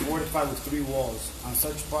Jerusalem is fortified with 3 walls, on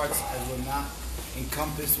such parts as were not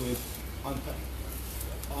encompassed with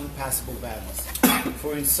unpassable valleys.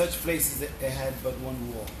 For in such places it had but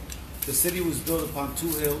one wall. The city was built upon 2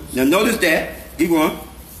 hills. Now notice that. Keep going.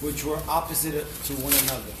 Which were opposite to one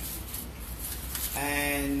another,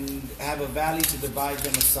 and have a valley to divide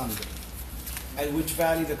them asunder. At which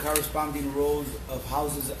valley the corresponding rows of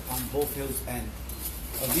houses on both hills end.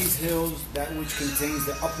 Of these hills, that which contains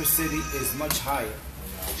the upper city is much higher,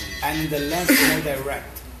 and in the length more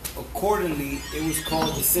direct. Accordingly, it was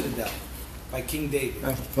called the Citadel by King David.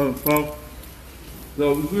 So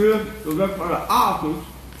here, the rest of the articles,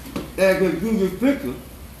 as they do this picture,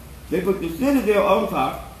 they put the Citadel on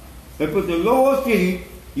top, they put the lower city,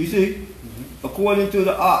 you see, according to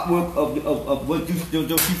the artwork of what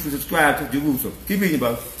Josephus ascribed to Jerusalem. Keep reading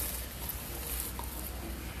about it.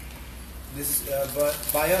 This but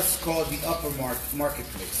by us called the upper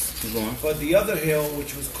marketplace. But the other hill,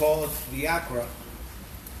 which was called the Acra,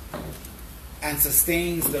 and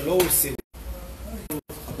sustains the lower city.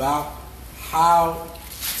 About how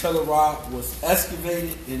Tel-Arab was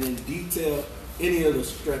excavated and in detail any of the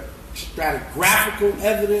stratigraphical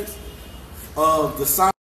evidence of the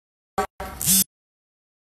site.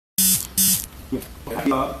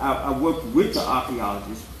 I worked with the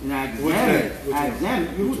archaeologists and I examined.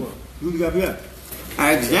 Who you got here?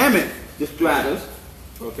 I examined the stratas,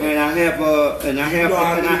 and I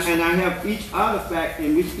have each artifact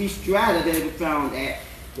in which each strata that it was found at.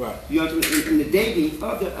 Right. You know, in the dating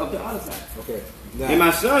of the artifact. Okay. Now, And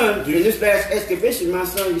my son, in this last excavation, my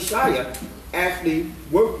son Yeshaya actually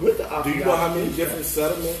worked with the do archaeologists. you know how many different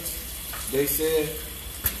settlements they said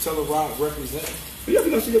Telerock represented? Yeah, we're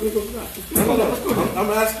gonna see that when we go back. I'm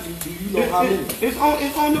asking you, do you know how many? It's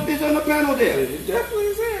on the panel there. It definitely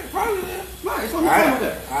is there. Probably there. Right, it's on the panel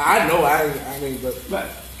there. I know. I mean, but Right.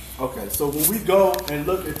 okay. So when we go and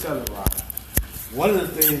look at Telerock, one of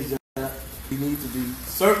the things that we need to be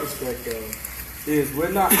circumspect of is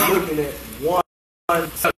we're not looking at one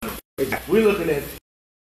settlement. We're looking at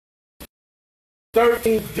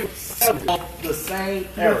 13 different settlements of the same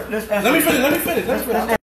era. Let me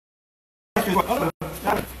finish.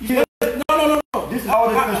 No. This is all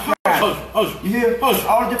the different stratas. You hear? All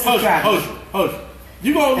the different stratas.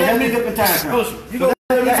 You gonna let me different times. You gonna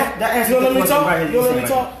let me talk? That You gonna let me answers the talk? question You gonna let me right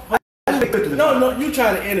talk? No, you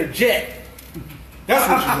trying to interject. That's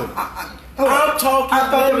what you're doing. I'm talking. I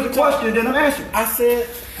thought there was a question, then I'm answering. I said.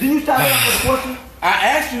 Didn't you start off with a question? I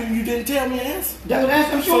asked you and you didn't tell me an answer. That was the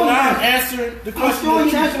answer. I'm So showing now you. I'm answering the I'm question. showing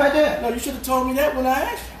you the answer right there. No, you should have told me that when I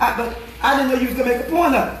asked you. But I didn't know you was gonna make a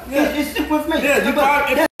point of it. Yeah. It's simple information. Yeah, you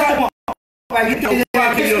probably- That's the point. Right, it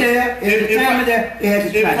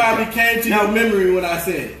probably came to your memory when I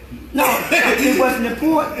said it. No, it wasn't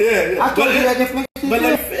important. Yeah. I told you that information. But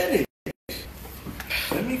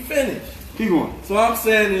let me finish. Keep going. So I'm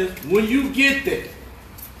saying is, when you get there,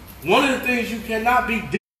 one of the things you cannot be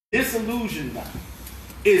disillusioned by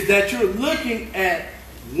is that you're looking at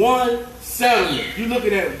one settlement. You're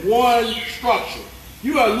looking at one structure.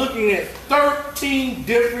 You are looking at 13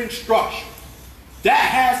 different structures. That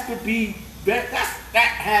has to be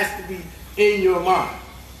in your mind.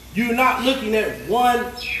 You're not looking at one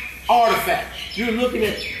artifact. You're looking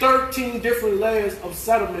at 13 different layers of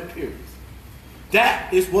settlement periods.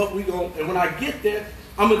 That is what we're going to, and when I get there,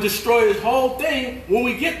 I'm going to destroy this whole thing when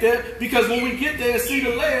we get there, because when we get there and see the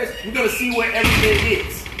layers, we're going to see where everything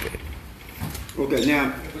is. Okay,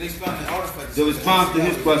 now, the response to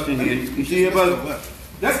his question here, you see here, brother?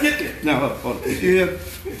 Let's get there. Now, hold on. You see here?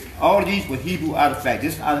 All of these were Hebrew artifacts.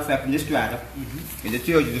 This artifact from this strata, and it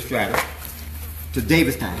tells you the strata, to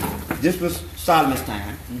David's time. This was Solomon's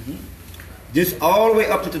time. This all the way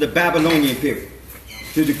up into the Babylonian period,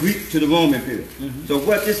 to the Greek, to the Roman period. So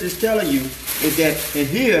what this is telling you is that in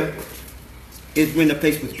here is when the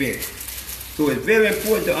place was buried. So it's very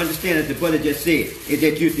important to understand, as the brother just said, is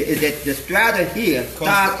that the strata here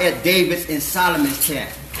starts at David's and Solomon's time.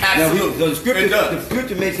 Absolutely. Now, so the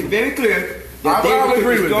scripture makes it very clear that David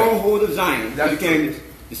took the stronghold of Zion. That became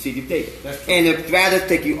the city of David. And the stratas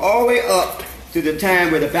take you all the way up to the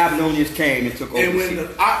time where the Babylonians came and took over. And when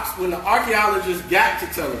the archaeologists got to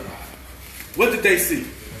Telerock, what did they see?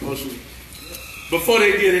 Before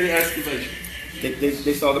they did any excavation,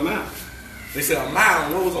 They saw the mound. they said a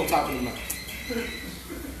mound. What was on top of the mound?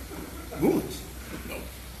 Ruins. No.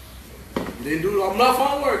 You didn't do enough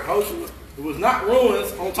homework, Howshua. It was not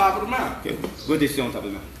ruins on top of the mound. Okay. What did they see on top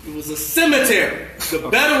of the mound? It was a cemetery. The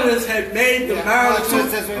Bedouins had made the mound.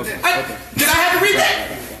 Did I have to read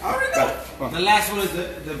that? I already know. The last one is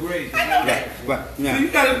the grave. Right. Now. So you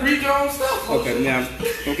got to read your own stuff. Okay. Now.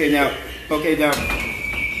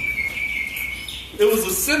 It was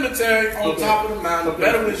a cemetery on top of the mound. The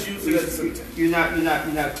Bedouins used it as a cemetery. You're not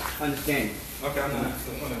understanding. Okay, I'm not.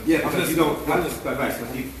 Yeah, because you don't.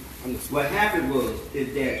 What happened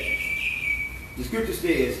is that the scripture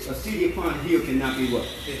says a city upon a hill cannot be what?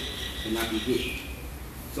 Cannot be hidden.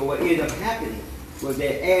 So what ended up happening was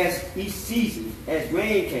that as each season, as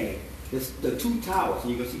rain came, the two towers,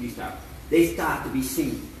 and you're gonna see these towers, they start to be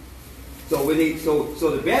seen. So when so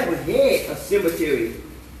the Bedouin had a cemetery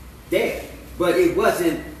there, but it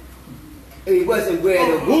wasn't where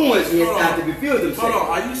the ruins had started to reveal themselves. Hold on,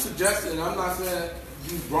 are you suggesting? I'm not saying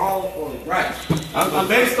you wrong or right. I'm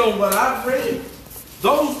based on what I've read.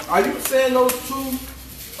 Those, are you saying those two?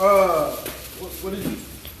 What is it?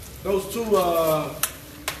 Those two.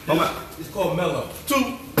 It's called mellow.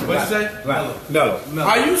 Two. What you say? Mellow.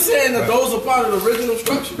 Are you saying that those are part of the original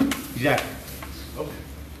structure? Exactly. Okay.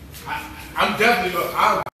 I'm definitely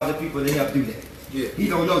going. Other people they help do that. Yeah. He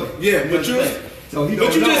don't know that. Yeah, but you. So he But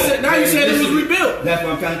don't you know. just said, now you said it was rebuilt. That's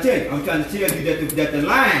what I'm trying to tell you. I'm trying to tell you that the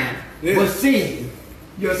line was seen.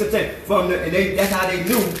 You know what I'm saying? That's how they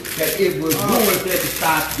knew that it was ruins that the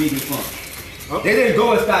start digging from. They didn't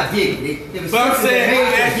go and start digging. They But I'm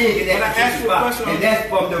saying, when I asked you a question, and that's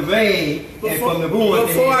from the rain and from the ruins.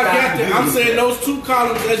 Before I get there, I'm saying those two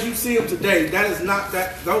columns as you see them today, that is not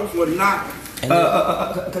that. Those were not.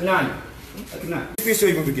 Kananyah. Be sure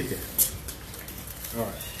you when we get there. All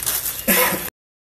right.